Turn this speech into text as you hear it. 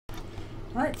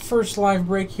All right, first live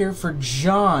break here for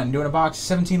John, doing a box of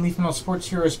 17 Leaf Metal Sports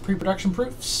Heroes pre-production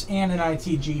proofs and an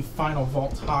ITG Final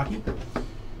Vault Hockey.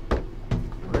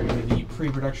 We're going to do the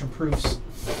pre-production proofs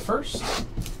first.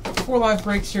 4 live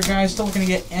breaks here, guys. Still looking to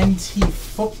get NT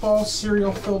Football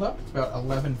serial filled up. It's about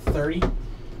 11:30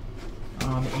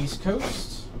 on the East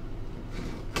Coast.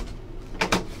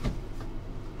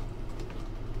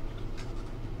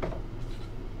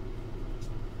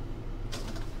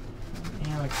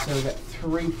 And like I said, we got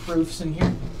 3 proofs in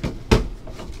here.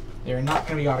 They're not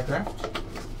going to be autographed.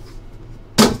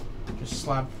 Just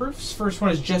slab proofs. First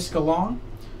one is Jessica Long,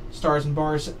 Stars and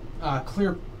Bars,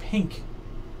 clear pink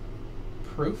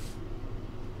proof.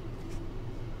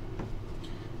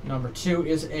 Number 2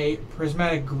 is a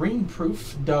prismatic green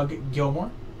proof, Doug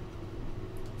Gilmore.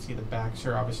 See, the backs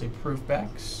are obviously proof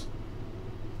backs.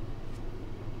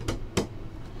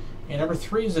 And number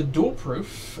 3 is a dual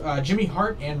proof, Jimmy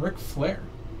Hart and Ric Flair.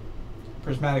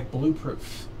 Prismatic blue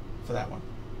proof for that one.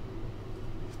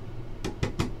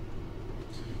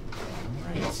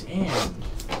 Alright, and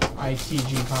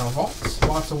ITG Final Vaults.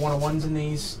 Lots of 101s in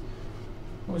these.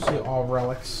 Mostly all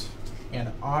relics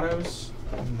and autos.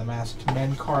 And the Masked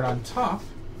Men card on top,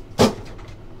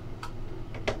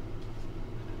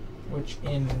 which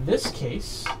in this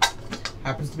case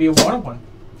happens to be a 101.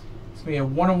 It's going to be a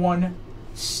 101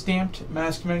 stamped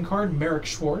Masked Men card, Merrick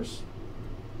Schwartz.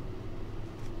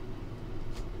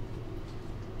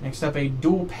 Next up, a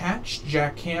dual patch,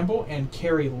 Jack Campbell and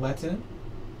Kerry Lettinen.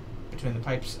 Between the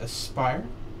Pipes, Aspire.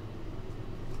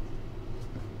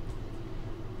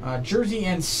 Jersey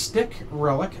and stick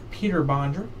relic, Peter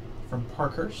Bondra from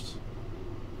Parkhurst.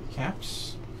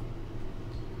 Caps.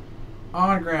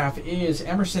 Autograph is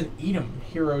Emerson Edom,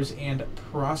 Heroes and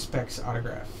Prospects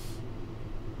autograph.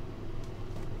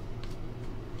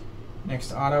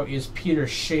 Next auto is Peter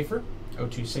Schaefer,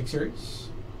 026 series.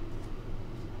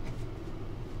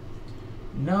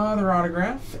 Another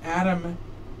autograph, Adam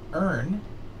Earn,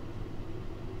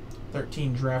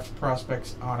 13 Draft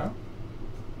Prospects auto.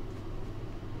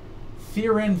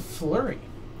 Theoren Fleury,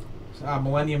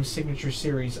 Millennium Signature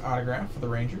Series autograph for the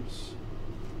Rangers.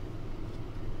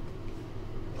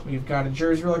 We've got a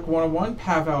Jersey Relic 101,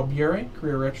 Pavel Bure,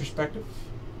 career retrospective.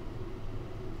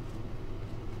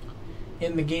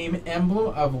 In the game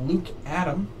emblem of Luke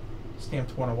Adam,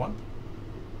 stamped 101.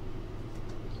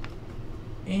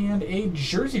 And a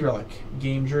Jersey Relic,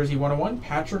 game jersey 101,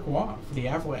 Patrick Waugh for the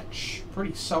Avalanche.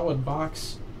 Pretty solid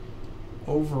box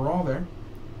overall there.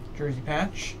 Jersey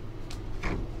patch.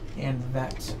 And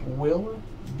that will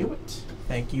do it.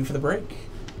 Thank you for the break.